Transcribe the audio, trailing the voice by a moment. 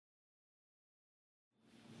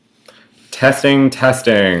Testing,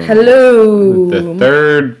 testing. Hello. The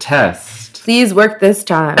third test. Please work this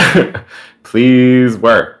time. Please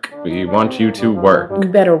work. We want you to work. You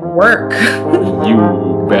better work.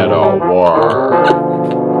 You better work.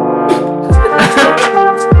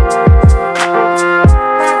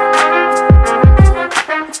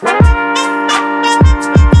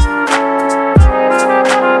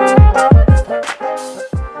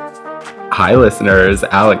 Hi listeners,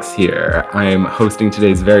 Alex here. I'm hosting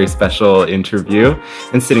today's very special interview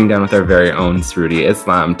and sitting down with our very own Sruti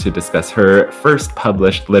Islam to discuss her first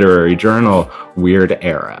published literary journal, Weird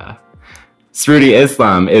Era. Sruti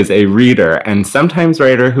Islam is a reader and sometimes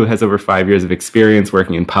writer who has over 5 years of experience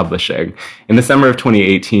working in publishing. In the summer of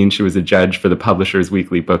 2018, she was a judge for the Publishers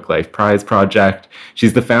Weekly Book Life Prize project.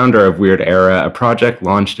 She's the founder of Weird Era, a project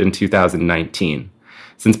launched in 2019.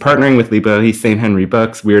 Since partnering with Librairie Saint-Henri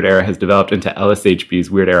Books, Weird Era has developed into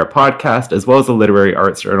LSHB's Weird Era podcast, as well as a literary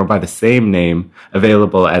arts journal by the same name,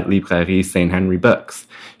 available at Librairie Saint-Henri Books.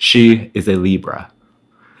 She is a Libra.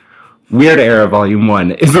 Weird Era Volume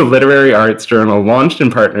 1 is a literary arts journal launched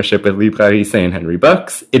in partnership with Librairie Saint-Henri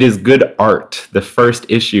Books. It is good art. The first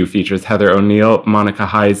issue features Heather O'Neill, Monica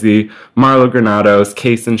Heisey, Marlo Granados,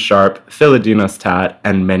 Kaysen Sharp, Philadinos Tat,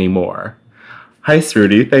 and many more. Hi,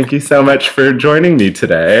 Sruti. Thank you so much for joining me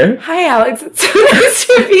today. Hi, Alex. It's so nice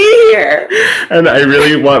to be here. And I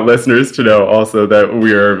really want listeners to know also that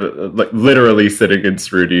we're literally sitting in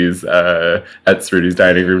Sruti's at Sruti's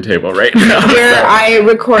dining room table right now. Where I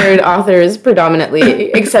record authors predominantly,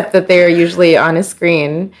 except that they're usually on a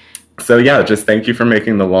screen. So yeah, just thank you for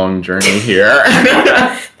making the long journey here.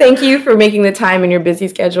 Thank you for making the time in your busy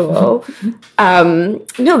schedule. No,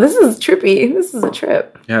 this is trippy. This is a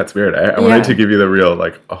trip. Yeah, it's weird. I wanted to give you the real,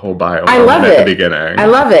 a whole bio I love it. At the beginning. I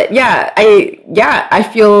love it. Yeah, I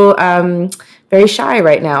feel very shy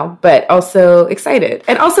right now, but also excited.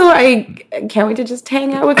 And also, I can't wait to just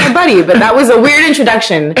hang out with my buddy. But that was a weird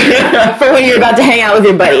introduction for when you're about to hang out with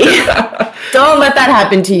your buddy. Don't let that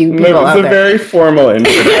happen to you people out there. It's a very formal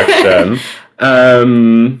introduction.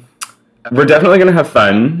 We're definitely going to have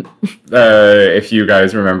fun. If you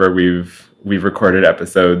guys remember, we've recorded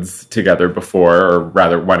episodes together before, or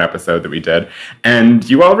rather one episode that we did, and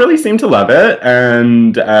you all really seem to love it.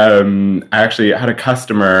 And I actually had a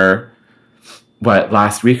customer,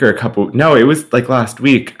 last week or it was last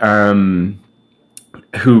week, who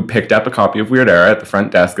picked up a copy of Weird Era at the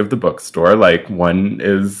front desk of the bookstore, like one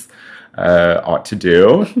is ought to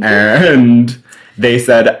do. And they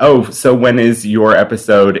said, oh, so when is your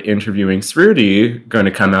episode interviewing Sruti going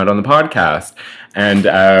to come out on the podcast? And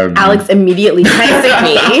Alex immediately texted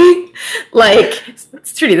me,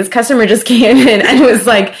 Sruti, this customer just came in and was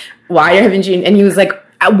like, why haven't you? And he was like,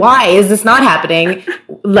 why is this not happening?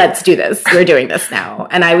 Let's do this. We're doing this now.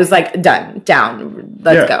 And I was like, down,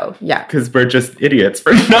 let's go. Yeah. Because we're just idiots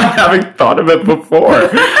for not having thought of it before.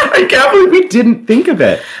 I can't believe we didn't think of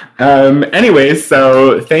it. Anyways,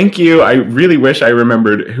 so thank you. I really wish I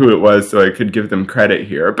remembered who it was so I could give them credit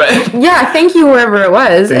here. But yeah, thank you whoever it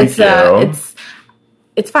was. Thank you.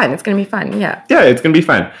 It's fun. It's going to be fun. Yeah. Yeah, it's going to be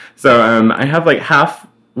fun. So I have half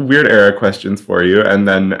Weird Era questions for you, and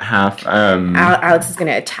then half... Alex is going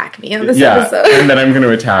to attack me on this episode. And then I'm going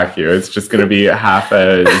to attack you. It's just going to be half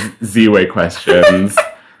Z-Way questions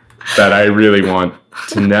that I really want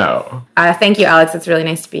to know. Thank you, Alex. It's really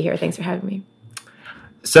nice to be here. Thanks for having me.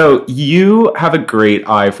 So you have a great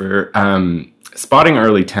eye for spotting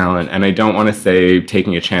early talent, and I don't want to say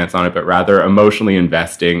taking a chance on it, but rather emotionally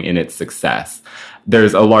investing in its success.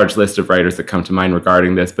 There's a large list of writers that come to mind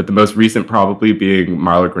regarding this, but the most recent probably being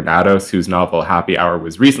Marlo Granados, whose novel Happy Hour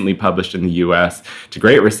was recently published in the U.S. to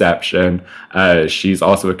great reception. She's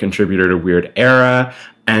also a contributor to Weird Era,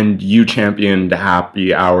 and you championed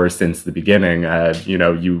Happy Hour since the beginning.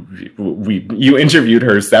 You interviewed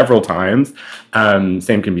her several times.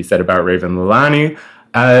 Same can be said about Raven Leilani.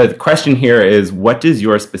 The question here is, what does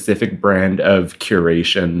your specific brand of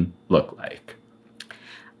curation look like?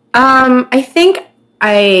 I think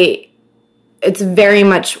it's very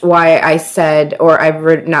much why I said, or I've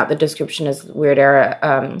written out the description as Weird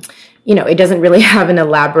Era. It doesn't really have an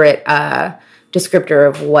elaborate descriptor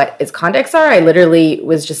of what its contexts are. I literally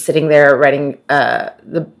was just sitting there writing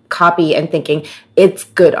the copy and thinking, it's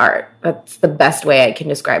good art. That's the best way I can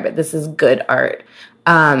describe it. This is good art.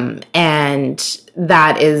 And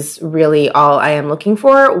that is really all I am looking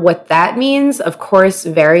for. What that means, of course,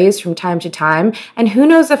 varies from time to time. And who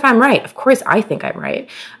knows if I'm right? Of course, I think I'm right.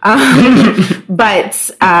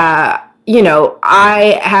 But I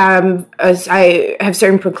have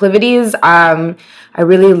certain proclivities. I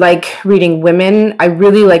really like reading women. I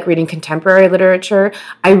really like reading contemporary literature.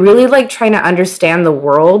 I really like trying to understand the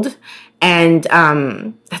world And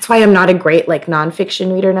that's why I'm not a great like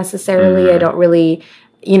nonfiction reader necessarily. I don't really,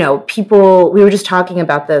 we were just talking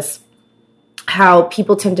about this, how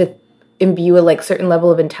people tend to imbue a like certain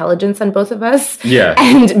level of intelligence on both of us. Yeah.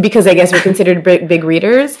 And because I guess we're considered big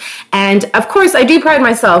readers. And of course I do pride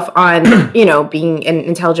myself on, being an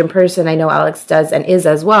intelligent person. I know Alex does and is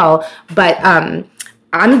as well, but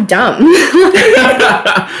I'm dumb.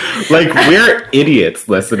 Like, we're idiots,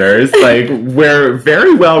 listeners. Like, we're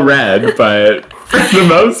very well read, but for the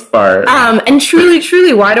most part. And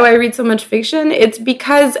truly, why do I read so much fiction? It's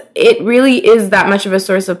because it really is that much of a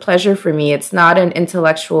source of pleasure for me. It's not an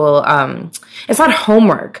intellectual, it's not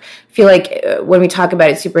homework. I feel like when we talk about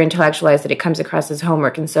it super intellectualized, that it comes across as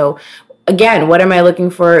homework. And so, again, what am I looking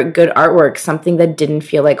for? Good artwork, something that didn't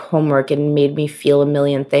feel like homework and made me feel a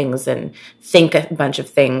million things and think a bunch of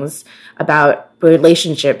things about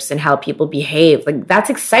relationships and how people behave. Like, that's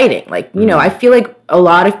exciting. Like, I feel like a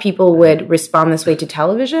lot of people would respond this way to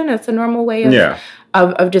television. It's a normal way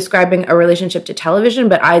of describing a relationship to television.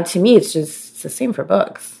 But to me, it's the same for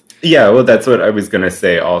books. Yeah, well, that's what I was going to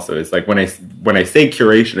say also. Is like, when I say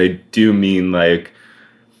curation, I do mean like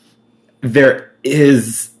there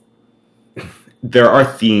are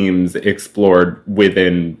themes explored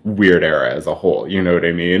within Weird Era as a whole, you know what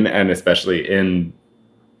I mean? And especially in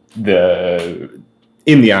the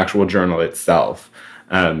actual journal itself.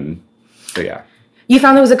 So yeah. You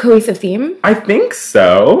found there was a cohesive theme? I think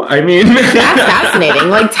so. I mean, that's fascinating.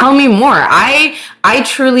 Like, tell me more. I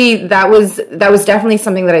truly, that was definitely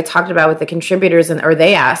something that I talked about with the contributors, or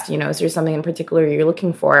they asked, is there something in particular you're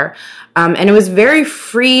looking for? And it was very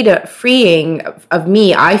freeing of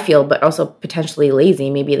me, I feel, but also potentially lazy.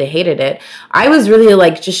 Maybe they hated it. I was really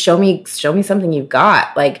like, just show me something you've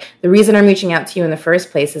got. Like, the reason I'm reaching out to you in the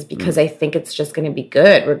first place is because I think it's just going to be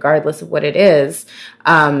good, regardless of what it is.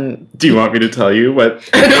 Do you want me to tell you what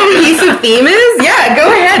the cohesive theme is? Yeah,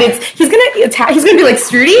 go ahead. He's gonna be like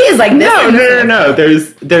Strudy is like no.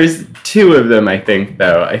 There's two of them, I think,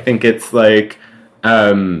 though. I think it's like,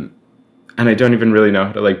 and I don't even really know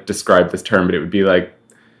how to like describe this term, but it would be like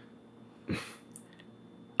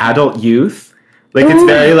adult youth. Like, it's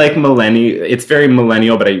very like millennial. It's very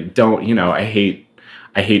millennial, but I don't.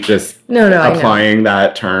 I hate just applying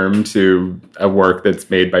that term to a work that's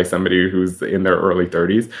made by somebody who's in their early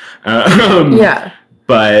 30s.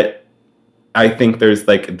 But I think there's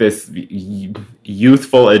like this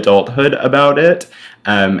youthful adulthood about it,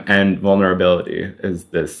 and vulnerability is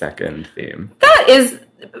the second theme. That is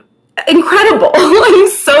incredible. I'm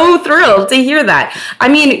so thrilled to hear that. I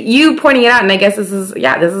mean, you pointing it out, and I guess this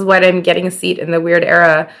is what I'm getting a seat in the Weird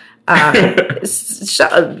Era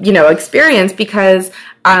experience, because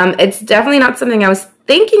it's definitely not something I was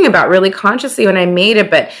thinking about really consciously when I made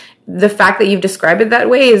it, but the fact that you've described it that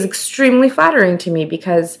way is extremely flattering to me,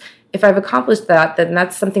 because if I've accomplished that, then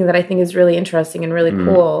that's something that I think is really interesting and really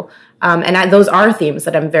cool. And those are themes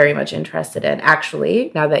that I'm very much interested in,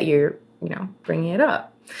 actually, now that you're, bringing it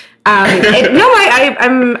up. I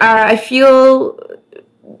feel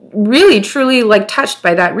really, truly like touched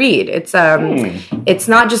by that read. It's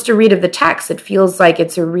not just a read of the text. It feels like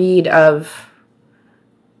it's a read of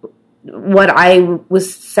what I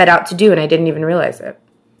was set out to do, and I didn't even realize it.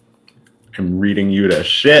 I'm reading you to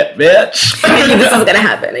shit, bitch. I knew this was going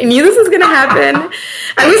to happen.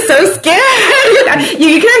 I was so scared.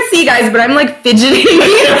 You can't see, guys, but I'm like fidgeting.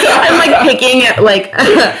 I'm like picking at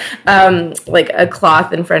like a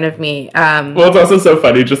cloth in front of me. Well, it's also so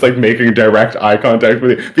funny just like making direct eye contact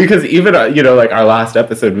with you, because even like our last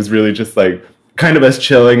episode was really just like kind of us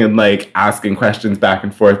chilling and like asking questions back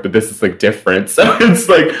and forth, but this is like different. So it's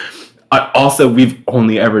like, also, we've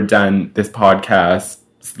only ever done this podcast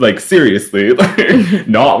like seriously, like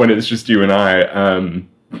not when it's just you and I,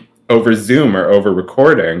 over Zoom or over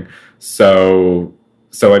recording. So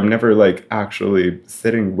I'm never like actually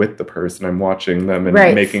sitting with the person. I'm watching them and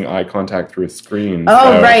making eye contact through a screen.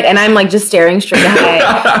 Oh, right. And I'm like just staring straight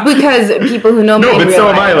ahead, because people who know me. No, but so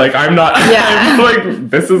am I. Like, I'm not. Yeah. I'm like,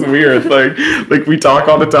 this is weird. Like we talk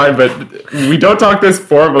all the time, but we don't talk this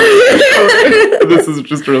formally. This is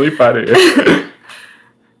just really funny.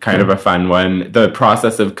 Kind of a fun one. The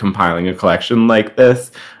process of compiling a collection like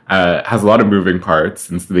this has a lot of moving parts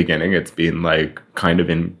since the beginning. It's been like kind of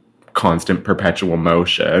in constant perpetual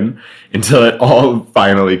motion until it all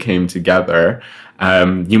finally came together.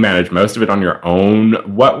 You managed most of it on your own.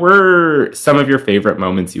 What were some of your favorite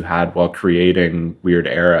moments you had while creating Weird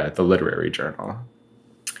Era, the literary journal?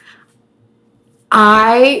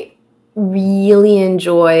 I really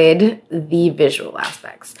enjoyed the visual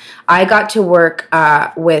aspects. I got to work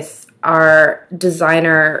with our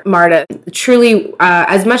designer, Marta, truly,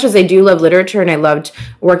 as much as I do love literature and I loved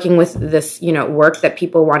working with this, work that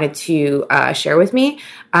people wanted to share with me,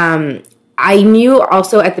 I knew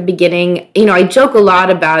also at the beginning, I joke a lot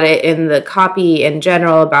about it in the copy in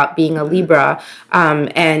general about being a Libra.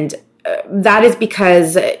 And that is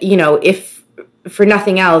because, if for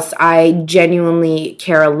nothing else, I genuinely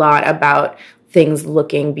care a lot about things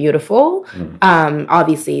looking beautiful.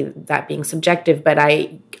 Obviously, that being subjective, but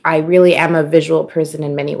I really am a visual person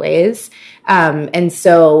in many ways. And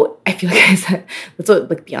so I feel like that's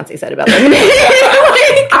what Beyonce said about them.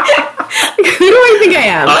 Who do I think I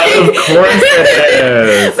am? Of course it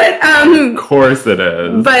is. Of course it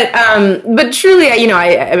is. But truly,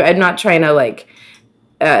 I'm not trying to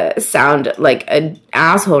sound like an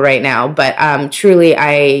asshole right now, but truly,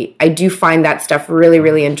 I do find that stuff really,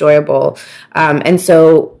 really enjoyable. And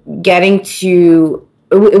so getting to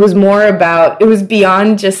it was more about, it was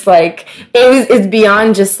beyond just it's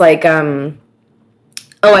beyond just I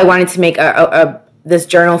wanted to make this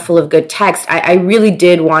journal full of good text. I really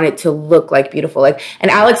did want it to look beautiful.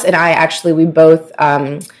 And Alex and I actually, we both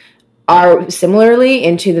are similarly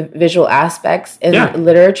into the visual aspects in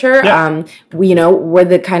literature. Yeah. We're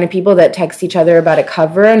the kind of people that text each other about a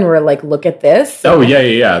cover and we're like, look at this. Oh,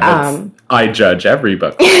 yeah. I judge every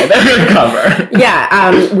book by their cover.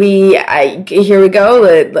 Here we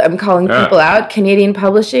go. I'm calling people out. Canadian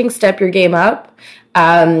publishing, step your game up.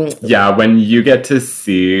 When you get to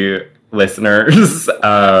see, listeners,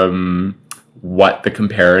 what the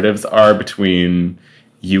comparatives are between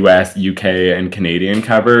US, UK, and Canadian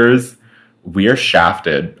covers, we are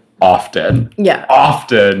shafted often. Yeah.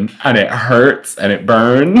 Often. And it hurts and it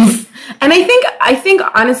burns. And I think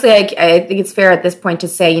honestly, I think it's fair at this point to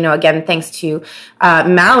say, again, thanks to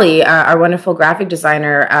Mally, our wonderful graphic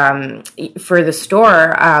designer for the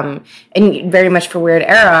store, and very much for Weird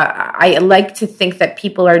Era, I like to think that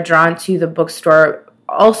people are drawn to the bookstore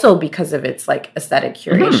also because of its aesthetic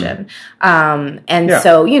curation.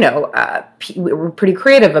 So, we're pretty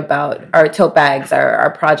creative about our tote bags,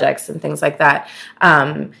 our projects and things like that.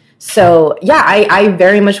 I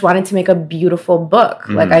very much wanted to make a beautiful book.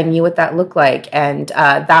 I knew what that looked like. And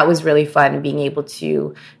that was really fun, being able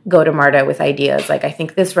to go to Marta with ideas. I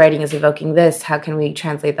think this writing is evoking this. How can we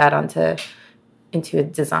translate that into a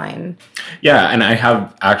design? Yeah, and I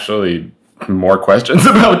have actually more questions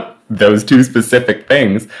about those two specific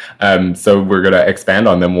things. So we're going to expand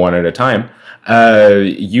on them one at a time.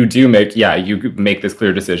 You make this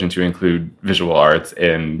clear decision to include visual arts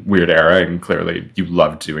in Weird Era, and clearly you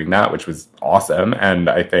loved doing that, which was awesome. And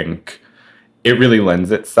I think it really lends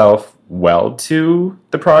itself well to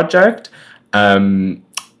the project.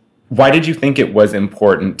 Why did you think it was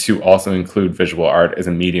important to also include visual art as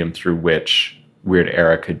a medium through which Weird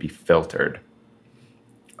Era could be filtered?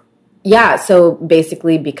 Yeah, so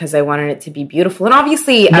basically because I wanted it to be beautiful. And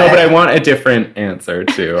obviously... No, but I want a different answer,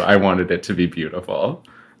 too. I wanted it to be beautiful.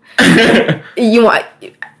 Why?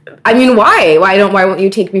 Why won't you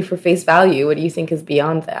take me for face value? What do you think is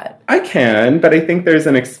beyond that? I can, but I think there's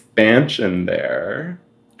an expansion there.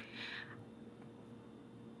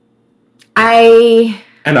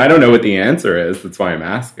 And I don't know what the answer is. That's why I'm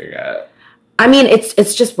asking it.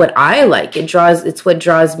 It's just what I like. It's what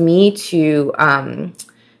draws me to...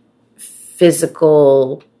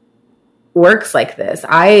 physical works like this.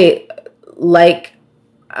 I like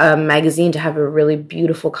a magazine to have a really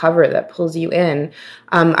beautiful cover that pulls you in.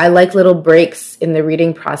 I like little breaks in the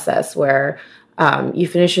reading process where you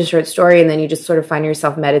finish a short story and then you just sort of find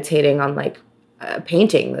yourself meditating on a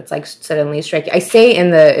painting that's suddenly striking. I say in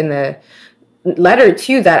the letter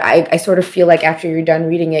too that I sort of feel like after you're done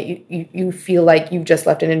reading it, you feel like you've just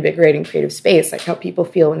left an invigorating creative space, like how people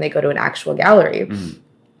feel when they go to an actual gallery.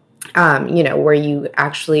 Where you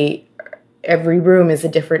actually, every room is a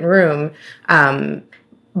different room.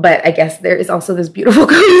 But I guess there is also this beautiful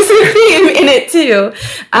cohesive theme in it too.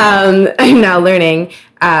 I'm now learning.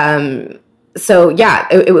 It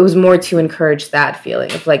was more to encourage that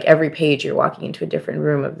feeling of every page you're walking into a different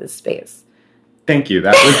room of this space. Thank you.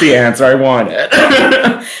 That was the answer I wanted.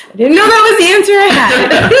 I didn't know that was the answer I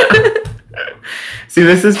had. See,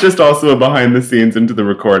 this is just also a behind the scenes into the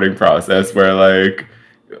recording process where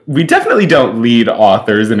we definitely don't lead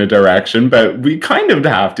authors in a direction, but we kind of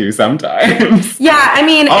have to sometimes. Yeah,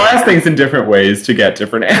 I'll ask things in different ways to get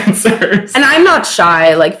different answers. And I'm not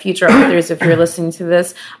shy, future authors, if you're listening to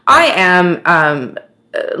this. I am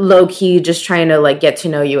low-key just trying to, get to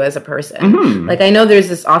know you as a person. Mm-hmm. I know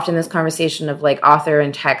there's often this conversation of, author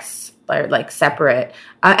and text are, separate.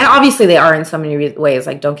 And obviously they are in so many ways,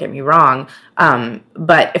 don't get me wrong.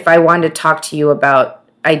 But if I wanted to talk to you about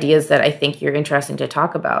ideas that I think you're interesting to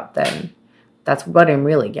talk about, then that's what I'm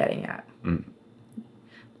really getting at.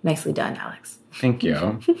 Nicely done, Alex. Thank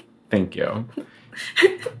you. Thank you.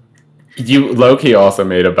 You, low-key, also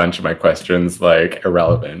made a bunch of my questions, like,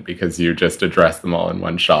 irrelevant because you just addressed them all in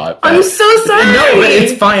one shot. I'm so sorry! No, but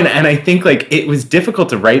it's fine. And I think, like, it was difficult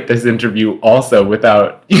to write this interview also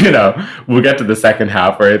without, we'll get to the second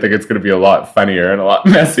half where I think it's going to be a lot funnier and a lot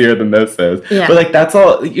messier than this is. Yeah. But, like, that's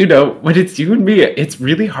all, when it's you and me, it's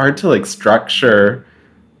really hard to, like, structure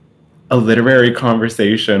a literary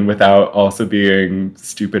conversation without also being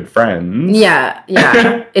stupid friends. Yeah,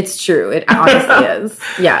 it's true. It honestly is.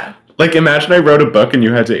 Yeah. Like, imagine I wrote a book and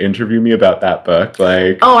you had to interview me about that book.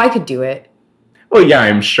 Like, oh, I could do it. Well, yeah,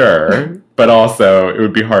 I'm sure. But also, it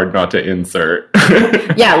would be hard not to insert.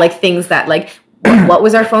 Yeah, like things that, like, what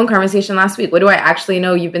was our phone conversation last week? What do I actually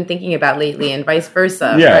know you've been thinking about lately, and vice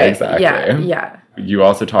versa? Yeah, right? exactly. Yeah. You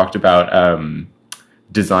also talked about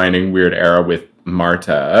designing Weird Era with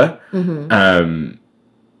Marta. Mm-hmm.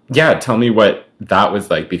 Yeah, tell me what that was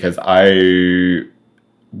like, because I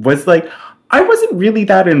was like, I wasn't really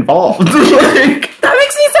that involved. Like, that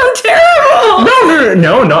makes me sound terrible.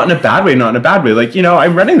 No, not in a bad way. Like,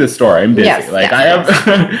 I'm running the store. I'm busy. Yes,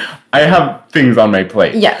 I have things on my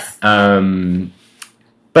plate. Yes.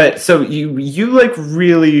 But so you like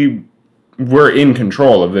really were in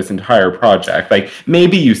control of this entire project. Like,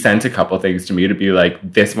 maybe you sent a couple things to me to be like,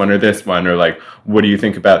 this one, or like, what do you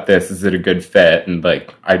think about this? Is it a good fit? And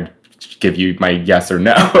like, I'd give you my yes or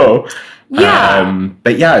no. Yeah.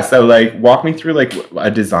 But yeah, so like, walk me through like a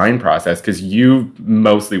design process, because you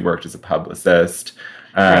mostly worked as a publicist.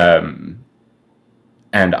 Right.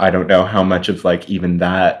 And I don't know how much of like even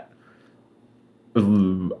that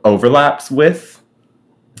overlaps with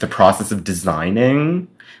the process of designing.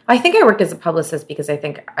 I think I worked as a publicist because I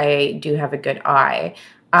think I do have a good eye.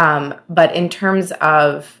 But in terms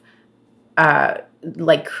of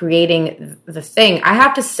like creating the thing, I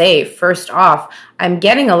have to say, first off, I'm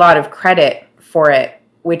getting a lot of credit for it,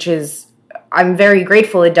 which is, I'm very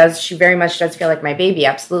grateful. She very much does feel like my baby,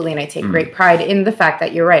 absolutely, and I take great pride in the fact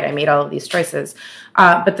that you're right, I made all of these choices.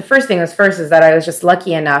 But the first thing was first is that I was just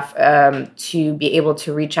lucky enough to be able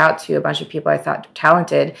to reach out to a bunch of people I thought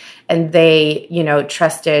talented, and they,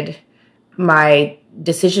 trusted my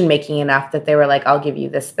decision making enough that they were like, I'll give you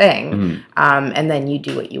this thing, and then you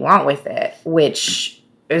do what you want with it, which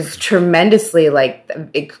is tremendously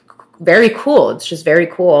very cool. It's just very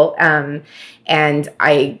cool. And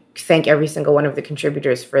I thank every single one of the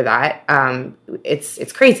contributors for that.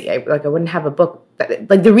 It's crazy. I wouldn't have a book that,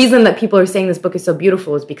 like, the reason that people are saying this book is so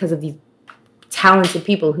beautiful is because of these talented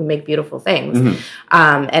people who make beautiful things.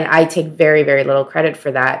 And I take very, very little credit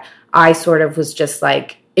for that. I sort of was just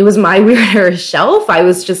like, it was my Weird Era shelf. I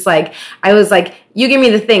was like, you give me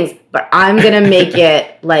the things, but I'm going to make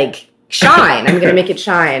it like shine. I'm going to make it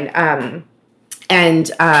shine.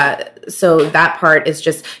 So that part is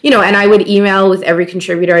just, and I would email with every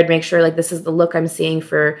contributor. I'd make sure, like, this is the look I'm seeing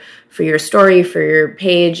for your story, for your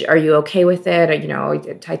page. Are you okay with it?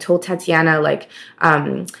 I told Tatiana, like,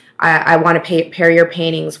 I want to pair your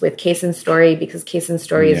paintings with Kaysen's story, because Kaysen's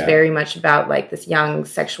story is very much about like this young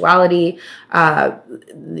sexuality,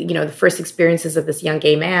 the first experiences of this young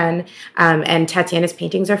gay man. And Tatiana's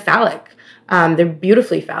paintings are phallic. They're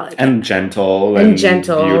beautifully phallic. And gentle. And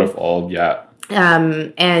beautiful, yeah.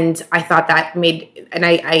 And I thought that made, and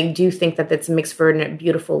I do think that that's mixed for a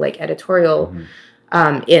beautiful like editorial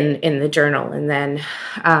in the journal. And then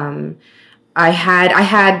I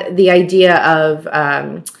had the idea of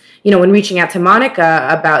when reaching out to Monica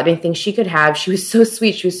about anything she could have. She was so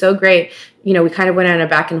sweet. She was so great. We kind of went on a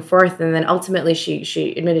back and forth, and then ultimately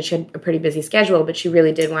she admitted she had a pretty busy schedule, but she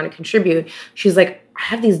really did want to contribute. She was like, I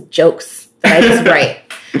have these jokes that I just write.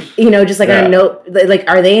 Just like on a note, like,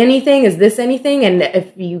 are they anything? Is this anything? And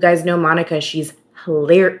if you guys know Monica, she's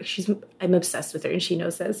hilarious. I'm obsessed with her, and she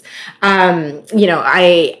knows this. I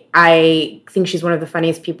think she's one of the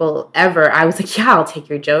funniest people ever. I was like, yeah, I'll take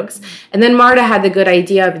your jokes. And then Marta had the good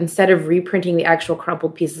idea of, instead of reprinting the actual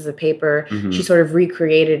crumpled pieces of paper, she sort of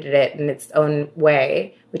recreated it in its own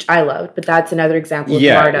way, which I loved. But that's another example of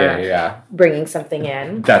Marta bringing something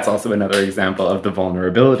in. That's also another example of the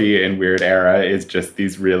vulnerability in Weird Era, is just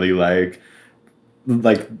these really like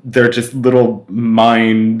they're just little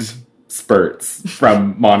mind spurts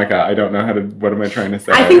from Monica. I don't know what am I trying to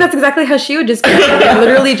say? I think that's exactly how she would describe it.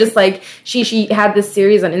 Literally just like, she had this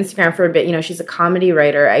series on Instagram for a bit. She's a comedy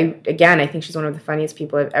writer. I think she's one of the funniest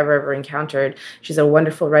people I've ever encountered. She's a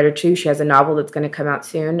wonderful writer too. She has a novel that's going to come out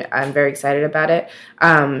soon. I'm very excited about it.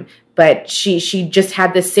 But she just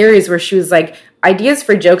had this series where she was like, ideas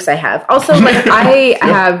for jokes I have. Also, like, I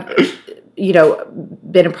have you know,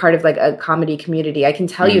 been a part of like a comedy community, I can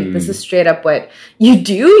tell you this is straight up what you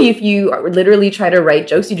do if you literally try to write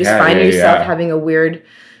jokes. You just find yourself having a weird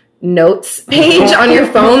notes page on your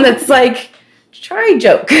phone that's like, try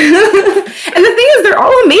joke. And the thing is, they're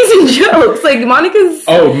all amazing jokes. Like Monica's,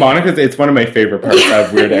 it's one of my favorite parts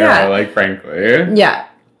of Weird Era, like, frankly. Yeah.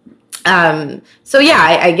 So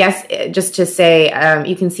yeah, I guess just to say,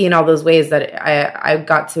 you can see in all those ways that I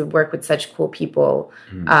got to work with such cool people,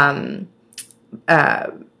 that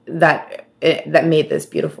made this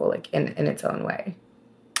beautiful, like in its own way.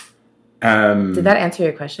 Did that answer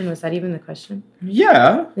your question? Was that even the question?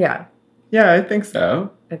 Yeah. Yeah. Yeah, I think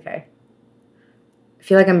so. Okay. I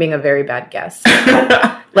feel like I'm being a very bad guest.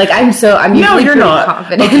 Like I'm usually you're not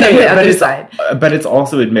confident on the other side. But it's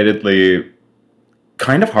also admittedly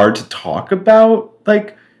kind of hard to talk about,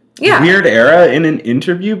 like, Weird Era in an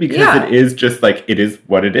interview because it is just like, it is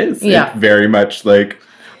what it is. Yeah. It's very much like,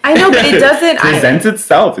 I know, but it doesn't presents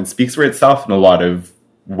itself. It speaks for itself in a lot of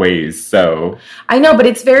ways. So I know, but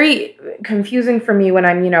it's very confusing for me when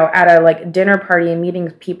I'm, you know, at a like dinner party and meeting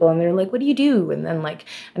people and they're like, what do you do? And then like,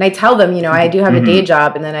 and I tell them, you know, I do have a day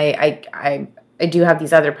job, and then I do have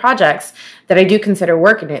these other projects that I do consider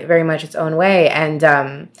work in it very much its own way. And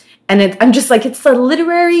I'm just like, it's a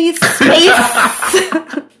literary space.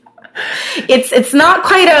 It's not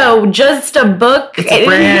quite just a book. It's a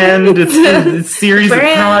brand. It's a series of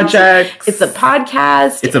projects. It's a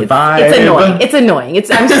podcast. It's a vibe. It's annoying.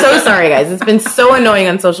 I'm so sorry, guys. It's been so annoying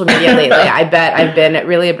on social media lately. I bet I've been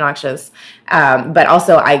really obnoxious. But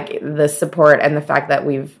also, the support and the fact that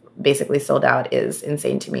we've basically sold out is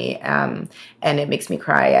insane to me. And it makes me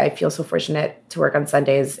cry. I feel so fortunate to work on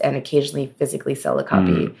Sundays and occasionally physically sell a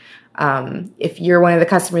copy. If you're one of the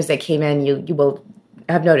customers that came in, you will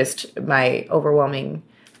have noticed my overwhelming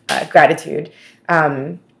gratitude.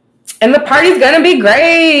 And the party's gonna be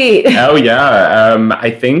great. Oh yeah. I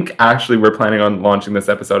think actually we're planning on launching this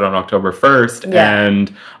episode on October 1st,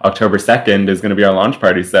 and October 2nd is gonna be our launch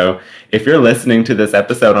party. So if you're listening to this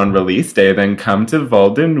episode on release day, then come to Vol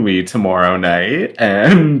de Nuit tomorrow night,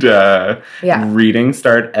 and readings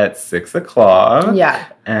start at 6:00. Yeah.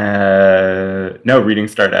 No,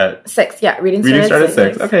 readings start at 6. Yeah, readings start at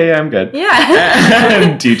 6. Okay, yeah, I'm good. Yeah.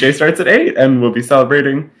 And DJ starts at 8, and we'll be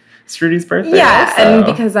celebrating Strudy's birthday. Yeah, also. And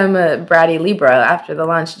because I'm a bratty Libra, after the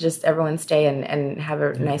lunch, just everyone stay and have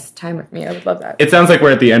a nice time with me. I would love that. It sounds like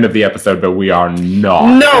we're at the end of the episode, but we are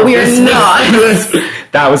not. No, we are not.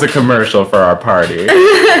 That was a commercial for our party.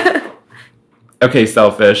 Okay,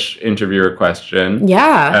 selfish interviewer question.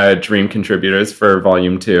 Yeah. Dream contributors for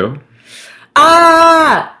Volume 2.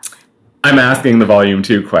 I'm asking the Volume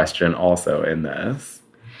 2 question also in this.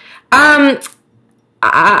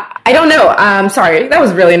 I don't know. Sorry, that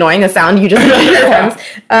was really annoying. The sound you just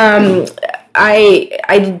made.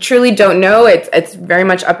 I truly don't know. It's very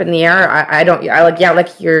much up in the air.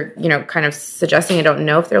 Like you're, you know, kind of suggesting. I don't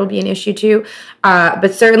know if there will be an issue too.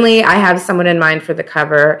 But certainly I have someone in mind for the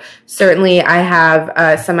cover. Certainly I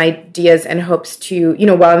have some ideas and hopes to, you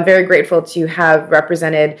know, while I'm very grateful to have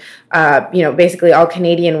represented, you know, basically all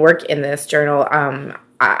Canadian work in this journal,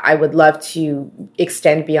 I would love to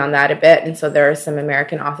extend beyond that a bit. And so there are some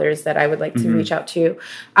American authors that I would like to reach out to.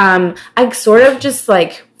 I sort of just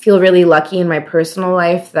like feel really lucky in my personal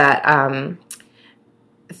life that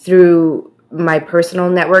through my personal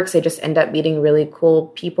networks, I just end up meeting really cool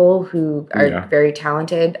people who are very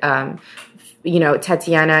talented. You know,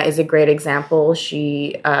 Tatiana is a great example.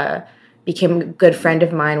 She became a good friend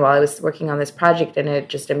of mine while I was working on this project, and it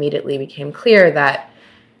just immediately became clear that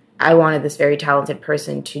I wanted this very talented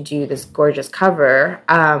person to do this gorgeous cover.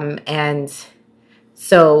 And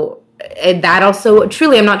so that also,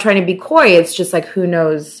 truly, I'm not trying to be coy. It's just like, who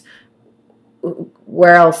knows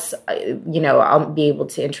where else, you know, I'll be able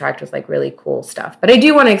to interact with like really cool stuff. But I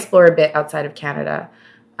do want to explore a bit outside of Canada.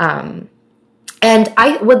 And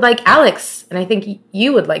I would like Alex, and I think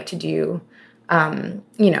you would like to do,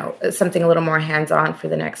 you know, something a little more hands-on for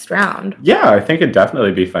the next round. Yeah, I think it'd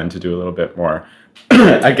definitely be fun to do a little bit more.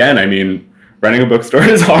 Again, I mean, running a bookstore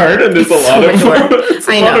is hard, and there's a lot of work. It's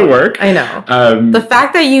a lot of work. I know. The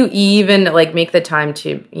fact that you even like make the time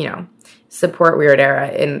to, you know, support Weird Era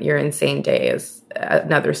in your insane day is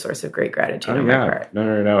another source of great gratitude on my part.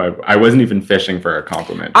 No. I wasn't even fishing for a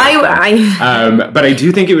compliment. But I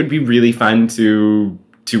do think it would be really fun to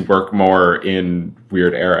work more in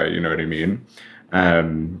Weird Era. You know what I mean?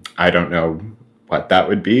 I don't know what that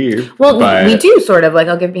would be. Well, we do sort of, like,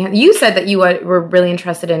 I'll give behind. You said that you were really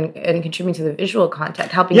interested in contributing to the visual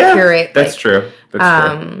content, helping curate. That's true.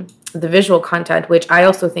 That's true. The visual content, which I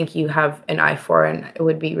also think you have an eye for, and it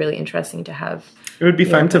would be really interesting to have. It would be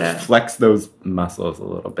fun to flex those muscles a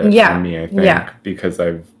little bit for me, I think, because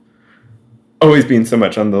I've always been so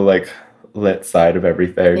much on the, like, lit side of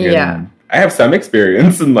everything. And I have some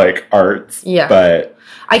experience in, like, arts, but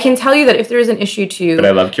I can tell you that if there is an issue too, but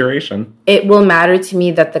I love curation. It will matter to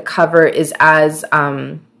me that the cover is as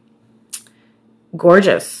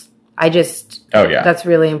gorgeous. That's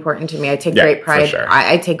really important to me. I take great pride. Sure.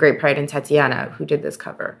 I take great pride in Tatiana, who did this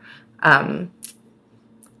cover.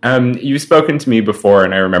 You've spoken to me before,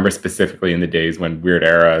 and I remember specifically in the days when Weird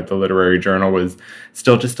Era, the literary journal, was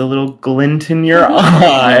still just a little glint in your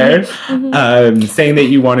eye, saying that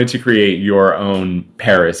you wanted to create your own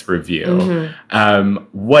Paris review.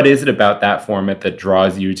 What is it about that format that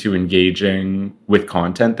draws you to engaging with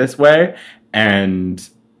content this way? And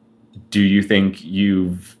do you think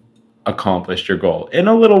you've accomplished your goal in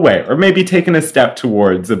a little way, or maybe taken a step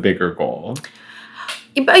towards a bigger goal?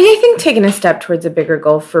 But I think taking a step towards a bigger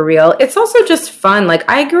goal for real. It's also just fun. Like,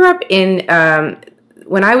 I grew up in,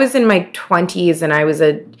 when I was in my 20s and I was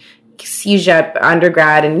a CEGEP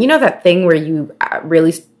undergrad, and you know that thing where you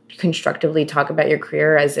really constructively talk about your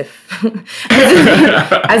career as if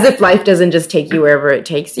as if life doesn't just take you wherever it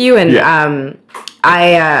takes you. And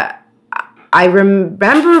I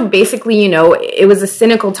remember basically, you know, it was a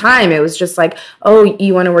cynical time. It was just like, oh,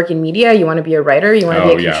 you want to work in media? You want to be a writer? You want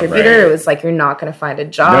to be a contributor? Right. It was like, you're not going to find a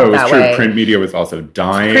job that way. Print media was also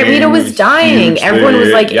dying. Print media was dying. Hugely. Everyone was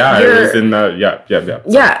like, it was in the,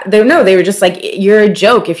 Yeah, they were just like, you're a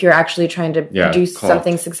joke if you're actually trying to do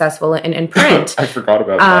something successful in print. I forgot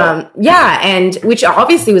about that. Yeah, and which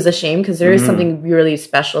obviously was a shame, because there is something really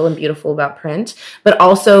special and beautiful about print. But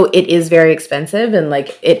also, it is very expensive, and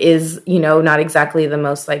like, it is, you know, not exactly the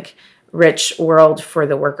most like rich world for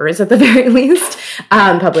the workers at the very least,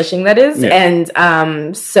 publishing, that is. And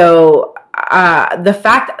so the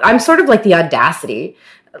fact, I'm sort of like the audacity,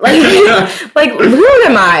 like like, who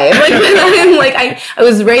am I? I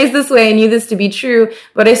was raised this way, I knew this to be true,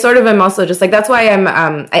 but I sort of am also just like, that's why I'm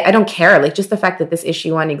I don't care, like, just the fact that this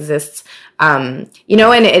issue 1 exists, you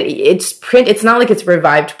know, and it's print. It's not like it's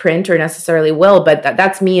revived print or necessarily will, but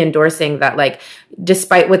that's me endorsing that, like,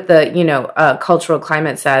 despite what the, you know, cultural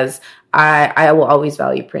climate says, I will always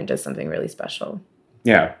value print as something really special.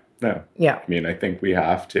 Yeah. No. Yeah. I mean, I think we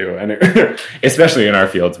have to, and especially in our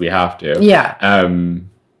fields, we have to. Yeah.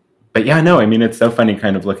 But yeah, no, I mean, it's so funny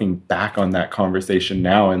kind of looking back on that conversation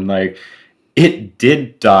now, and like, it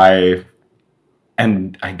did die.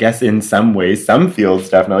 And I guess in some ways, some fields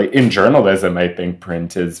definitely, in journalism, I think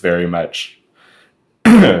print is very much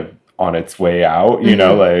on its way out. You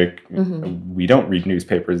know, like, we don't read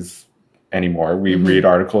newspapers anymore. We read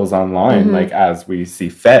articles online, like, as we see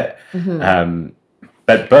fit.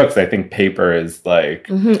 But books, I think paper is like...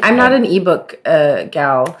 I'm not an ebook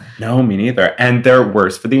gal. No, me neither. And they're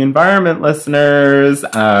worse for the environment, listeners.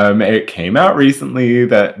 It came out recently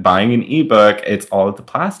that buying an ebook, it's all of the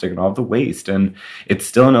plastic and all of the waste. And it's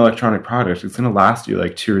still an electronic product. It's going to last you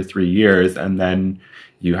like 2 or 3 years. And then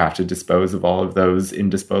you have to dispose of all of those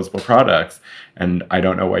indisposable products. And I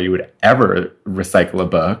don't know why you would ever recycle a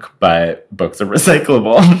book, but books are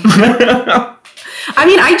recyclable. I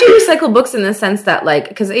mean, I do recycle books in the sense that, like,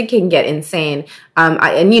 because it can get insane.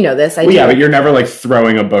 And you know this. Yeah, but you're never, like,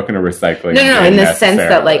 throwing a book in a recycling bin. No, in the sense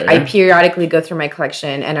that, like, I periodically go through my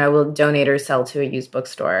collection and I will donate or sell to a used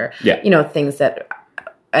bookstore. Yeah. You know, things that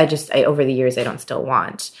I over the years, I don't still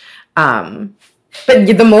want. But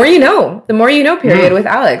the more you know, period, with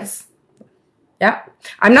Alex. Yeah.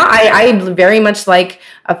 I very much like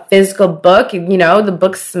a physical book, you know, the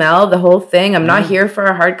book smell, the whole thing. I'm not here for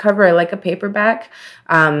a hardcover. I like a paperback.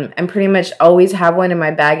 And pretty much always have one in my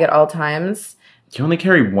bag at all times. You only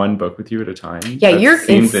carry one book with you at a time? Yeah, that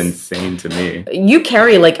seems insane to me. You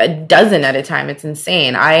carry like a dozen at a time. It's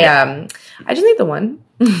insane. I just need the one.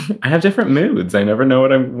 I have different moods. I never know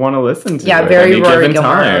what I want to listen to. Yeah, very Rory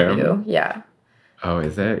Gilmore of you. Yeah. Oh,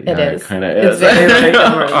 is it? Yeah, it is. It kind of is. It's very Rory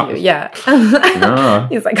Gilmore of you. Yeah. Yeah.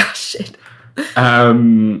 He's like, oh, shit.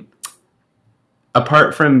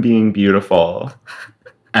 Apart from being beautiful,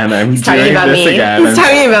 and I'm doing this again. He's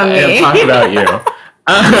talking about me. I'm talking about you.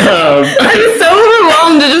 I'm so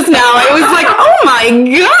overwhelmed just now. I was like, oh my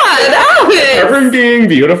God, Alex. Apart from being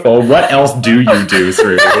beautiful, what else do you do,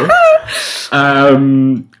 Sruti?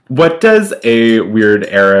 What does a Weird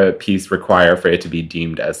Era piece require for it to be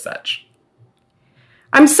deemed as such?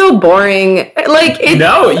 I'm so boring. Like,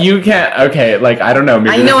 no, you can't. Okay, like, I don't know.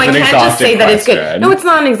 Maybe I know I can't just say that it's good. question. No, it's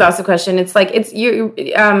not an exhaustive question. It's like I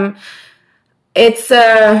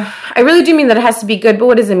really do mean that it has to be good, but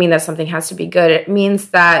what does it mean that something has to be good? It means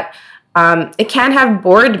that it can't have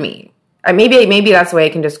bored me. Maybe that's the way I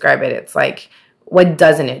can describe it. It's like, what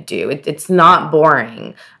doesn't it do? It's not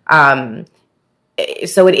boring.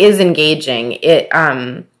 So it is engaging.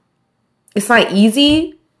 It's not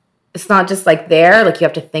easy. It's not just like there, like you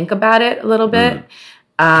have to think about it a little bit.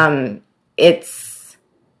 It's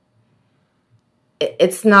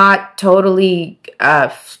not totally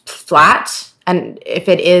flat. And if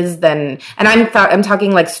it is, then, and I'm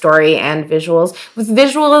talking like story and visuals. With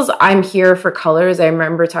visuals, I'm here for colors. I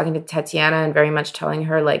remember talking to Tatiana and very much telling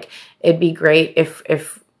her, like, it'd be great if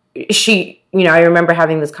she, I remember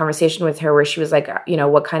having this conversation with her where she was like,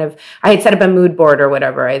 what kind of, I had set up a mood board or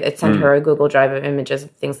whatever. I sent her a Google Drive of images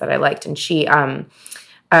of things that I liked. And she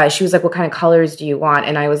was like, what kind of colors do you want?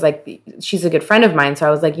 And I was like, she's a good friend of mine. So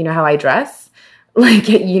I was like, how I dress? Like,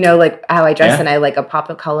 like how I dress, and I like a pop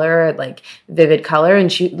of color, like vivid color.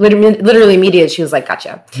 And she literally immediately, she was like,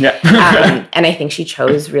 gotcha. Yeah. And I think she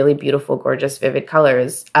chose really beautiful, gorgeous, vivid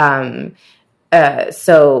colors.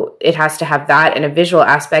 So it has to have that and a visual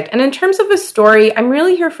aspect. And in terms of a story, I'm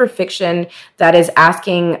really here for fiction that is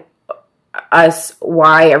asking us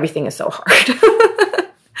why everything is so hard.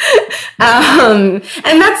 And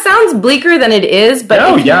that sounds bleaker than it is, but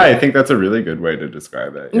I think that's a really good way to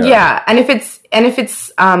describe it. Yeah, but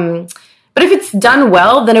if it's done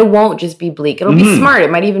well, then it won't just be bleak. It'll be smart. It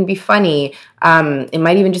might even be funny. It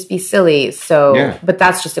might even just be silly. So, but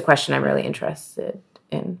that's just a question I'm really interested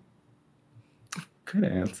in. Good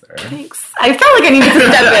answer. Thanks. I felt like I needed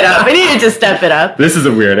to step it up. This is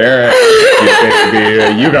a weird era.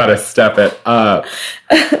 You gotta step it up.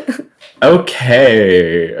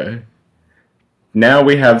 Okay. Now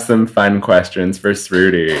we have some fun questions for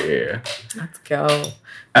Sruti. Let's go.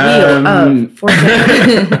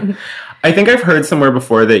 I think I've heard somewhere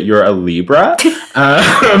before that you're a Libra.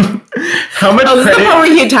 How much credit? This is the part where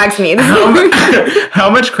you text me. How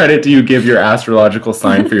much credit do you give your astrological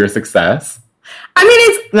sign for your success? I mean,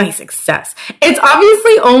 it's my success. It's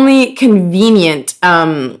obviously only convenient,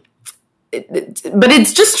 but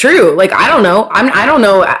it's just true. Like, I don't know. I don't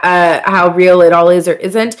know how real it all is or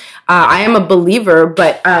isn't. I am a believer,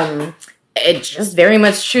 but it's just very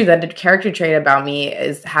much true that a character trait about me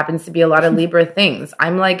happens to be a lot of Libra things.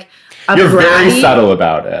 I'm like you're very subtle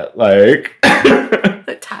about it, like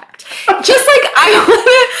attacked. Just like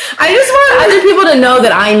I just want other people to know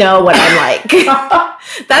that I know what I'm like.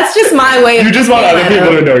 That's just my way of. You just want other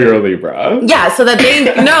people to know you're a Libra. Yeah, so that they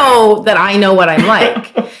know that I know what I'm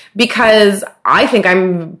like. Because I think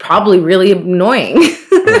I'm probably really annoying.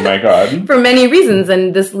 Oh my God. For many reasons.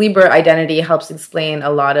 And this Libra identity helps explain a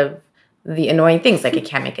lot of the annoying things. Like, I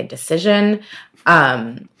can't make a decision.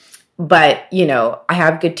 But, I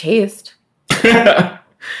have good taste. Yeah,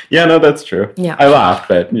 no, that's true. Yeah. I laughed,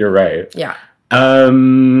 but you're right. Yeah.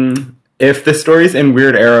 If the stories in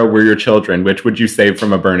Weird Era were your children, which would you save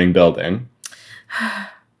from a burning building?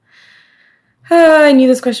 I knew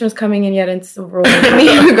this question was coming, and yet it's rolling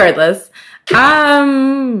me regardless. I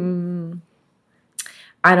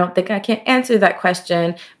don't think I can answer that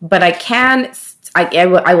question, but I can.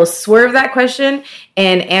 I will swerve that question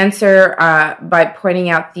and answer by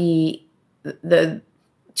pointing out the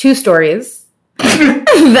two stories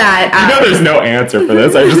that there's no answer for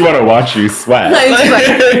this. I just want to watch you sweat.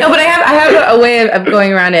 No, but I have a way of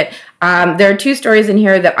going around it. There are two stories in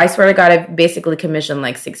here that I swear to God I basically commissioned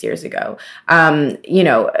like 6 years ago.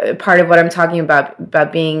 Part of what I'm talking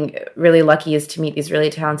about being really lucky is to meet these really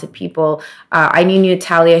talented people. I knew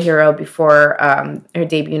Natalia Hero before her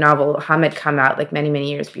debut novel Hamid come out, like many, many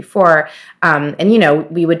years before. And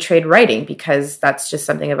we would trade writing because that's just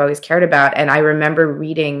something I've always cared about. And I remember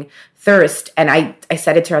reading Thirst, and I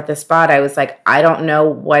said it to her at the spot. I was like, I don't know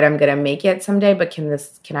what I'm gonna make it someday, but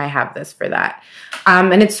can I have this for that?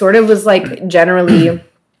 And it sort of was like generally,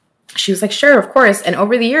 she was like, sure, of course. And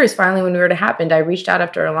over the years, finally, when it happened, I reached out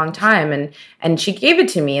after a long time, and she gave it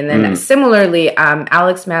to me. And then similarly,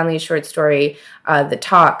 Alex Manley's short story, The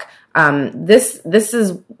Talk. This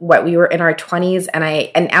is what we were in our 20s,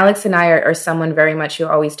 and Alex and I are someone very much who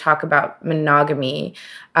always talk about monogamy,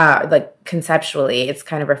 like conceptually. It's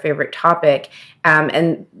kind of our favorite topic.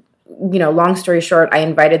 And long story short, I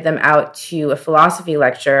invited them out to a philosophy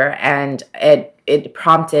lecture, and it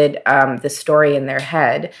prompted the story in their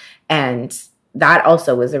head. And that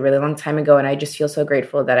also was a really long time ago, and I just feel so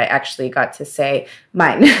grateful that I actually got to say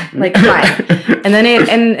mine, like mine. And then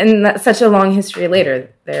and that's such a long history later.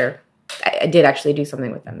 I did actually do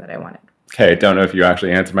something with them that I wanted. Okay, don't know if you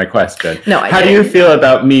actually answered my question. No, I How do you feel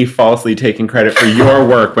about me falsely taking credit for your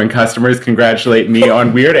work when customers congratulate me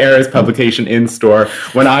on Weird Era's publication in store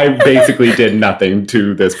when I basically did nothing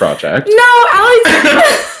to this project? No,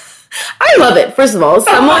 Alex, I love it. First of all,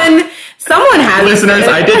 someone has Listeners,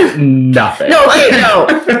 I did nothing. No, no.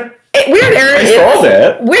 Weird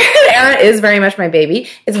Era is very much my baby.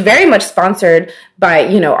 It's very much sponsored by,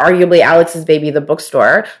 arguably Alex's baby, the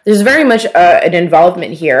bookstore. There's very much an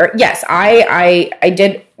involvement here. Yes, I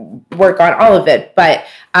did work on all of it, but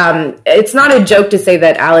it's not a joke to say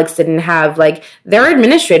that Alex didn't have, there are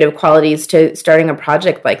administrative qualities to starting a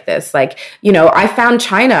project like this. I found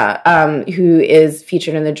China, who is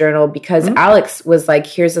featured in the journal, because Alex was like,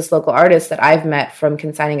 here's this local artist that I've met from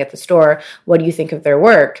consigning at the store. What do you think of their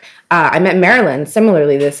work? I met Marilyn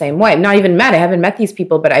similarly the same way. Not even met. I haven't met these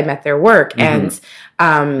people, but I met their work. And,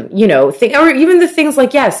 or even the things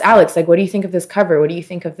like, yes, Alex, what do you think of this cover? What do you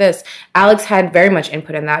think of this? Alex had very much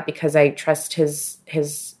input in that because I trust his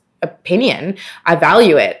opinion. I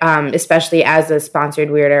value it, especially as a sponsored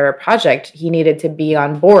Weird Era project. He needed to be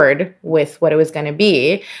on board with what it was going to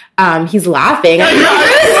be. He's laughing.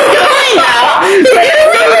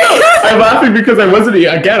 I'm laughing because I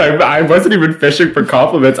wasn't even fishing for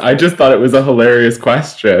compliments. I just thought it was a hilarious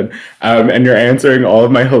question. And you're answering all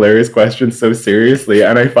of my hilarious questions so seriously,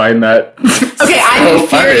 and I find that I'm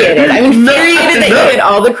infuriated. I'm infuriated that you get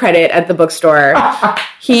all the credit at the bookstore.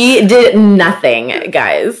 He did nothing,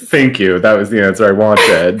 guys. Thank you. That was the answer I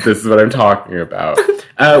wanted. This is what I'm talking about.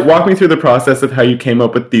 Walk me through the process of how you came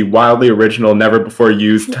up with the wildly original, never before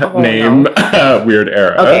used name, Weird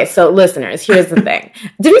Era. Okay, so listeners, here's the thing.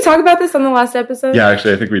 Did we talk about this on the last episode? Yeah,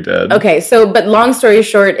 actually, I think we did. Okay, but long story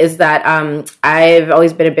short is that I've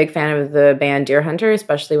always been a big fan of the band Deer Hunter,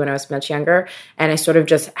 especially when I was much younger, and I sort of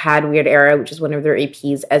just had Weird Era, which is one of their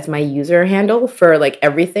EPs, as my user handle for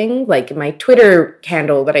everything, my Twitter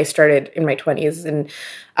handle that I started in my 20s, and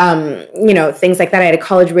things like that. I had a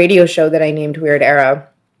college radio show that I named Weird Era.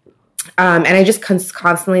 And I just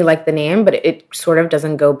constantly like the name, but it sort of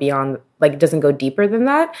doesn't go beyond, doesn't go deeper than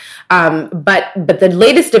that. But the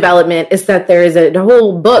latest development is that there is a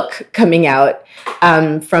whole book coming out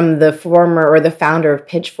from the former or the founder of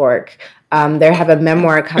Pitchfork. They have a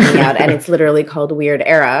memoir coming out, and it's literally called Weird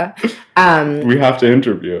Era. We have to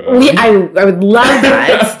interview it. I would love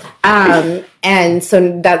that. And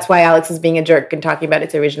so that's why Alex is being a jerk and talking about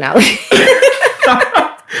its originality.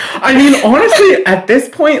 I mean, honestly, at this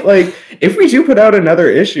point, if we do put out another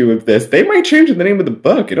issue of this, they might change the name of the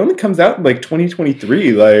book. It only comes out in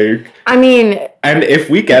 2023. And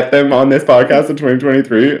if we get them on this podcast in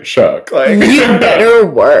 2023, shook. You better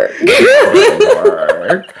work.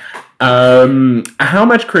 How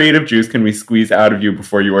much creative juice can we squeeze out of you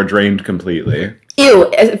before you are drained completely?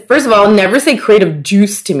 Ew. First of all, never say creative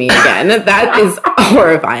juice to me again. That is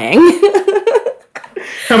horrifying.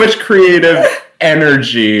 How much creative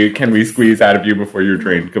energy can we squeeze out of you before you're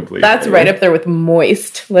drained completely? That's right up there with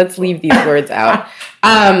moist. Let's leave these words out.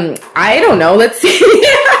 I don't know. Let's see.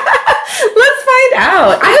 Let's find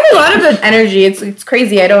out. I have a lot of energy. It's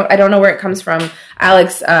crazy. I don't know where it comes from.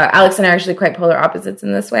 Alex and I are actually quite polar opposites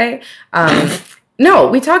in this way. No,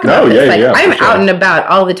 we talk about this. I'm out and about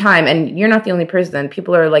all the time, and you're not the only person.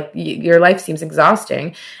 People are like, your life seems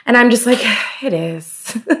exhausting. And I'm just like, it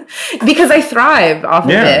is. Because I thrive off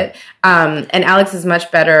of it. And Alex is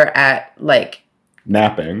much better at,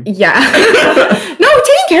 napping. Yeah. No,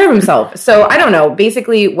 taking care of himself. So, I don't know.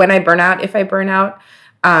 Basically, when I burn out, if I burn out,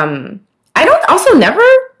 I don't also never,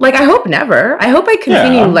 I hope never. I hope I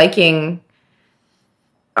continue liking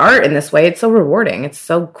art in this way. It's so rewarding. It's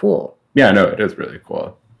so cool. Yeah, no, it is really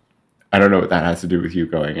cool. I don't know what that has to do with you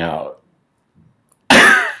going out.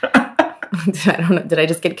 I don't know. Did I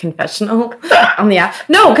just get confessional on the app?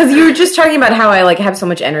 No, because you were just talking about how I have so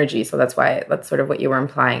much energy. So that's sort of what you were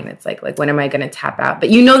implying. It's like when am I going to tap out? But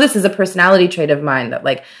this is a personality trait of mine that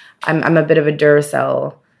I'm a bit of a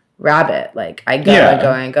Duracell rabbit. I go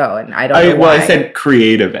and go, and I don't know why. Well, I said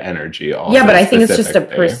creative energy also. Yeah, but I think it's just a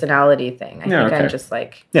personality thing. I think I'm just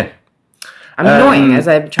I'm annoying, as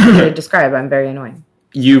I'm trying to describe. I'm very annoying.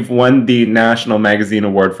 You've won the National Magazine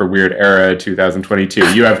Award for Weird Era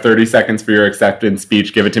 2022. You have 30 seconds for your acceptance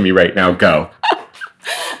speech. Give it to me right now. Go.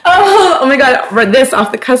 Oh my God. This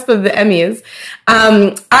off the cusp of the Emmys.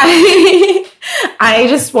 I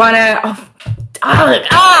just want to... I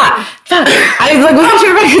wasn't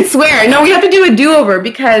sure if I could swear. No, we have to do a do-over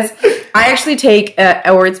because I actually take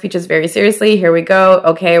award speeches very seriously. Here we go.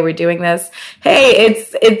 Okay, we're doing this. Hey,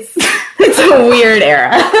 it's a weird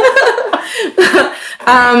era.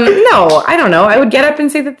 No, I don't know. I would get up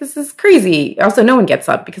and say that this is crazy. Also, no one gets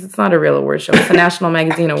up because it's not a real award show. It's a national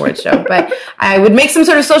magazine award show. But I would make some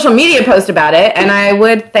sort of social media post about it, and I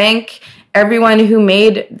would thank everyone who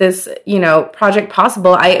made this, project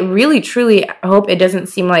possible. I really, truly hope it doesn't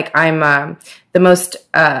seem like I'm the most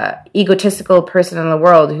egotistical person in the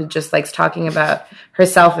world who just likes talking about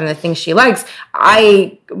herself and the things she likes.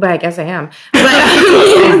 But I guess I am.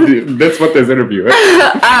 But, that's what this interview is.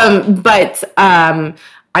 I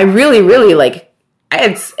really, really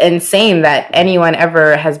it's insane that anyone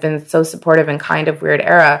ever has been so supportive and kind of Weird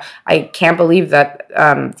Era. I can't believe that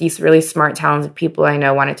these really smart, talented people I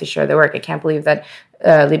know wanted to share their work. I can't believe that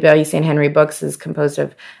Librairie St. Henry Books is composed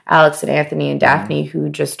of Alex and Anthony and Daphne, who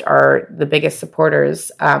just are the biggest supporters.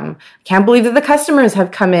 Can't believe that the customers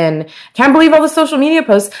have come in. Can't believe all the social media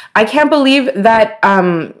posts. I can't believe that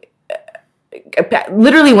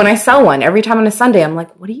literally when I sell one, every time on a Sunday, I'm like,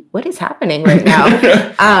 what is happening right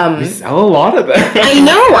now? We sell a lot of them. I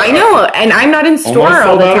know. And I'm not in store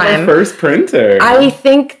all the time. Our first printer. I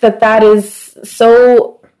think that is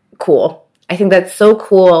so cool. I think that's so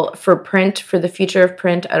cool for print, for the future of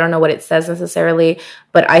print. I don't know what it says necessarily,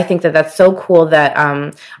 but I think that that's so cool that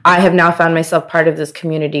I have now found myself part of this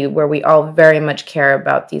community where we all very much care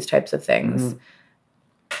about these types of things. Mm-hmm.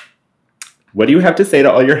 What do you have to say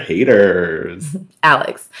to all your haters?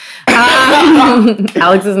 Alex.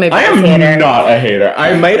 Alex is my biggest hater. I am not a hater.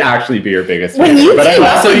 I might actually be your biggest hater. When you team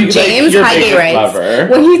up with James Highgay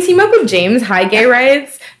Wrights, when you team up with James Highgay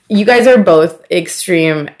Wrights, you guys are both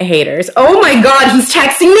extreme haters. Oh my God, he's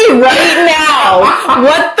texting me right now.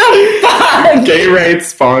 What the fuck? Gay Rights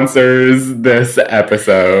sponsors this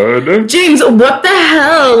episode. James, what the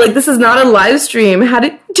hell? This is not a live stream.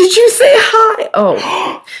 Did you say hi?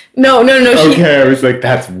 Oh. No. Okay, I was like,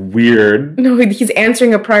 that's weird. No, he's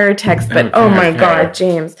answering a prior text, but oh my God,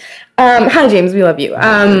 James. Hi, James, we love you.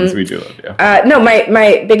 James, we do love you. No,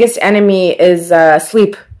 my biggest enemy is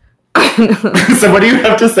sleep. So what do you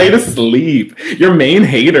have to say to sleep? Your main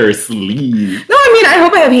hater, sleep. No, I mean, I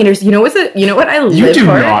hope I have haters. You know what I live for? You do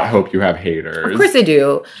not hope you have haters. Of course I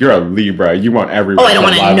do. You're a Libra. You want everyone. Oh, I don't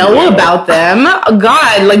want to know about them. Oh,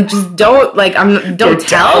 God, just don't don't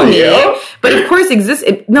tell me. But of course,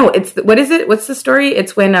 what is it? What's the story?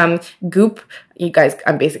 It's when Goop. You guys,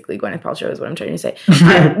 I'm basically Gwyneth Paltrow is what I'm trying to say.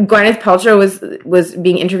 Gwyneth Paltrow was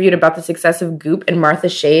being interviewed about the success of Goop, and Martha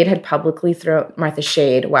Stewart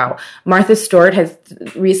has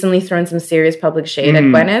recently thrown some serious public shade at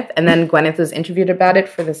Gwyneth, and then Gwyneth was interviewed about it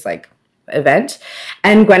for this event,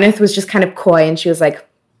 and Gwyneth was just kind of coy, and she was like,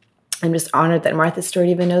 "I'm just honored that Martha Stewart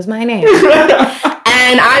even knows my name,"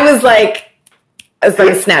 and I was like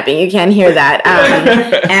snapping. You can't hear that,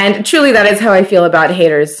 and truly, that is how I feel about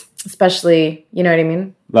haters. Especially, you know what I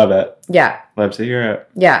mean? Love it. Yeah. Love to hear it.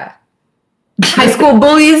 Yeah. High school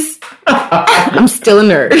bullies. I'm still a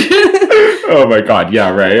nerd. Oh my God.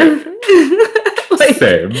 Yeah, right.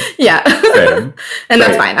 Same. Yeah. Same. And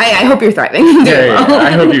that's fine. I hope you're thriving. Yeah.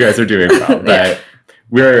 I hope you guys are doing well. But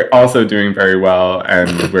we're also doing very well,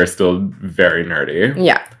 and we're still very nerdy.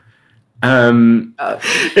 Yeah. In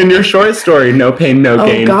your short story, No Pain, No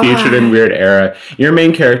Gain, featured in Weird Era, your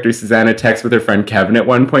main character, Susanna, texts with her friend Kevin at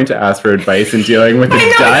one point to ask for advice in dealing with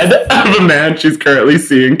the dud of a man she's currently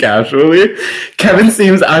seeing casually. Kevin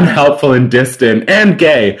seems unhelpful and distant and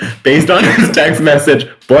gay, based on his text message,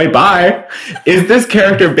 "Boy, bye." Is this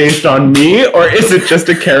character based on me, or is it just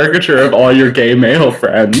a caricature of all your gay male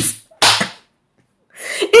friends?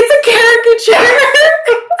 It's a caricature.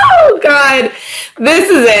 Oh, God. This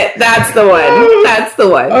is it. That's the one. That's the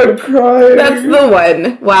one. I'm crying. That's the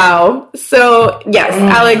one. Wow. So, yes,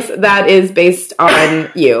 Alex, that is based on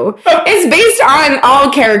you. It's based on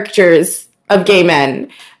all caricatures of gay men,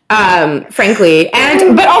 frankly.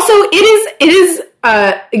 But also, it is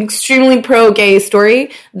extremely pro-gay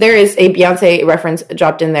story. There is a Beyonce reference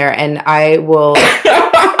dropped in there, and I will...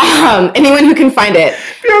 anyone who can find it.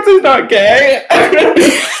 Beyonce's not gay.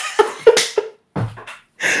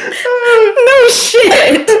 No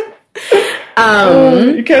shit.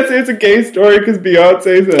 You can't say it's a gay story because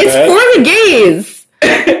Beyonce's in it. It's for the gays.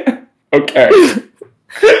 Okay.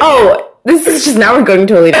 Oh, this is just, now we're going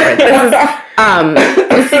totally different.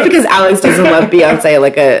 This is because Alex doesn't love Beyonce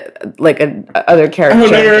like a other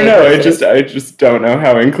character. Oh, no. I just don't know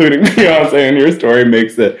how including Beyonce in your story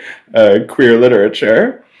makes it queer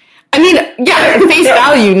literature. I mean, yeah, at face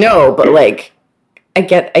value, no, but I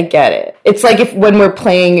get it. It's like when we're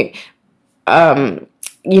playing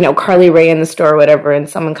Carly Rae in the store or whatever, and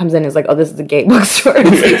someone comes in and is like, oh, this is a gay bookstore. It's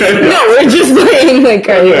like, no, we're just playing like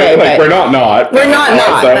Carly Rae. Like, we're not. We're not.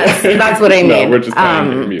 That's what I mean. No, we're just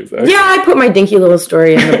playing your music. Yeah, I put my dinky little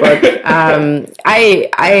story in the book.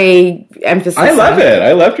 I emphasize. I love it.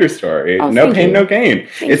 I loved your story. Oh, no pain, no gain.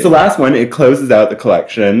 It's the last one. It closes out the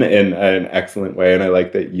collection in an excellent way, and I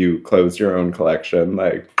like that you closed your own collection.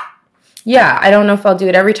 Yeah, I don't know if I'll do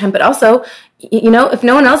it every time, but also, if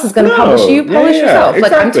no one else is going to publish you, publish yourself.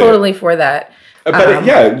 Exactly. I'm totally for that. But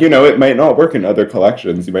it might not work in other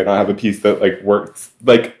collections. You might not have a piece that works.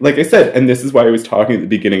 Like I said, and this is why I was talking at the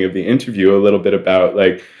beginning of the interview a little bit about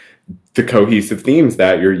the cohesive themes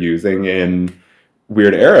that you're using in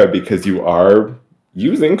Weird Era, because you are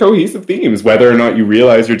using cohesive themes, whether or not you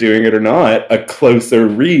realize you're doing it or not. A closer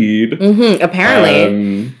read,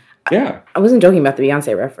 apparently. Yeah, I wasn't joking about the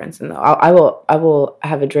Beyonce reference, and I will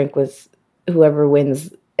have a drink with whoever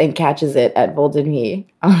wins and catches it at Vold & Me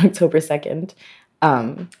on October 2nd.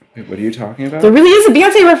 Wait, what are you talking about? There really is a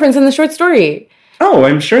Beyonce reference in the short story. Oh,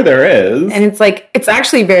 I'm sure there is. And it's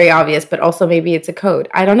actually very obvious, but also maybe it's a code.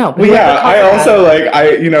 I don't know. Well, yeah, I also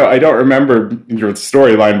I don't remember your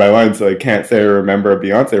story line by line, so I can't say I remember a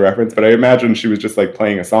Beyonce reference, but I imagine she was just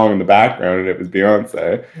playing a song in the background and it was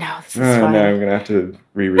Beyonce. No, this is fine. No, I'm going to have to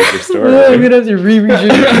reread your story. I'm going to have to reread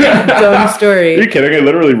your dumb story. Are you kidding? I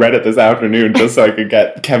literally read it this afternoon just so I could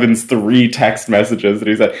get Kevin's 3 text messages that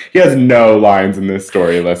he said. He has no lines in this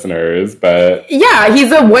story, listeners, but... Yeah,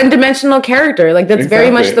 he's a one-dimensional character. That's exactly.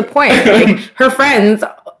 Very much the point. Her friends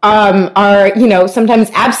are, sometimes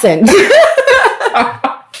absent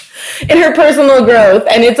in her personal growth,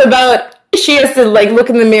 and it's about... She has to, look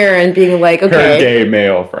in the mirror and being like, okay... Her gay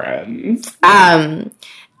male friends.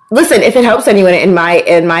 Listen, if it helps anyone, in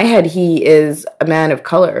my head, he is a man of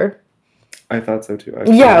color. I thought so too.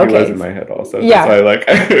 Actually. Yeah, okay. He was in my head also. Yeah. So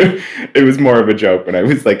it was more of a joke when I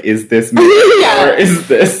was like, is this me or is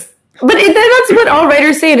this... But that's what all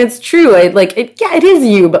writers say, and it's true. It is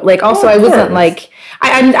you, but also I wasn't I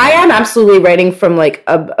am absolutely writing from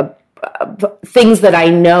things that I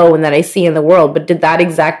know and that I see in the world. But did that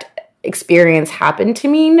exact experience happen to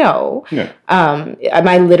me? No. Yeah. Am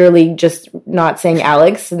I literally just not saying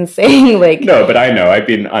Alex and saying No, but I know I've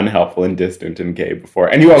been unhelpful and distant and gay before,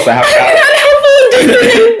 and you also have unhelpful and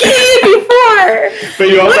distant and gay before. But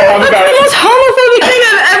you also have about the most homophobic thing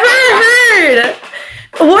I've ever heard.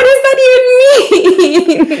 What does that even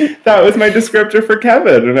mean? That was my descriptor for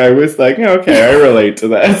Kevin, and I was like, okay, I relate to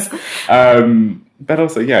this. But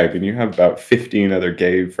also, you have about 15 other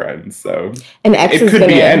gay friends, so it could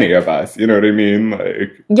be any of us. You know what I mean?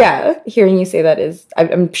 Yeah, hearing you say that is,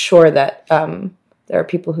 I'm sure that there are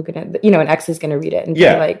people who can, an ex is going to read it and be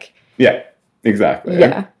like, yeah, exactly.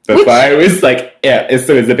 Yeah, that's why I was like,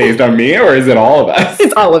 so is it based on me or is it all of us?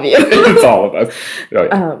 It's all of you. It's all of us. Oh,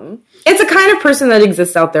 yeah. It's a kind of person that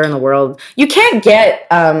exists out there in the world. You can't get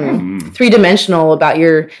 3-dimensional about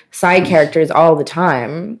your side characters all the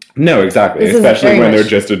time. No, exactly. Especially when they're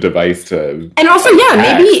just a device to... And also,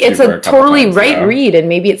 maybe it's a totally right read, and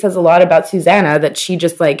maybe it says a lot about Susanna that she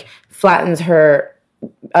just, flattens her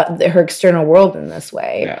external world in this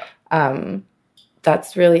way. Yeah.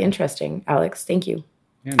 That's really interesting, Alex. Thank you.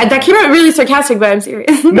 Yeah, no. That came out really sarcastic, but I'm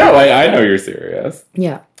serious. No, I know you're serious.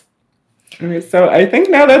 Yeah. Okay, so I think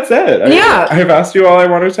now that's it. I've asked you all I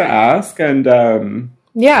wanted to ask, and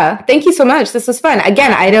yeah, thank you so much. This was fun.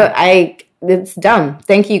 Again, it's dumb.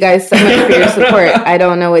 Thank you guys so much for your support. I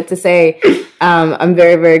don't know what to say. I'm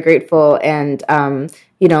very, very grateful, and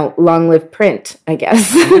long live print, I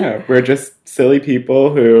guess. Yeah, we're just silly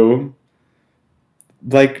people who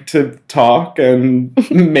like to talk and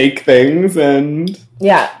make things, and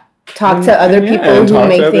talk to other people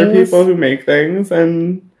who make things,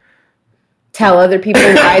 and tell other people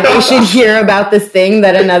why they should hear about this thing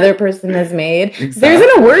that another person has made. Exactly. There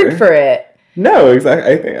isn't a word for it. No,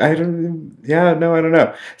 exactly. I don't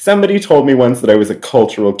know. Somebody told me once that I was a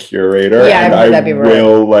cultural curator, and I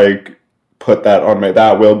will put that on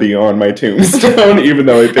that will be on my tombstone, even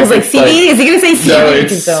though I was CD? Is he going to say CD? No,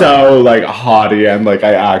 it's so haughty, and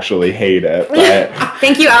I actually hate it. But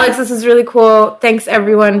thank you, Alex. This is really cool. Thanks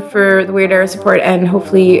everyone for the Weird Era support, and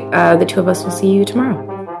hopefully the two of us will see you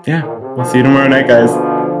tomorrow. Yeah, we'll see you tomorrow night, guys.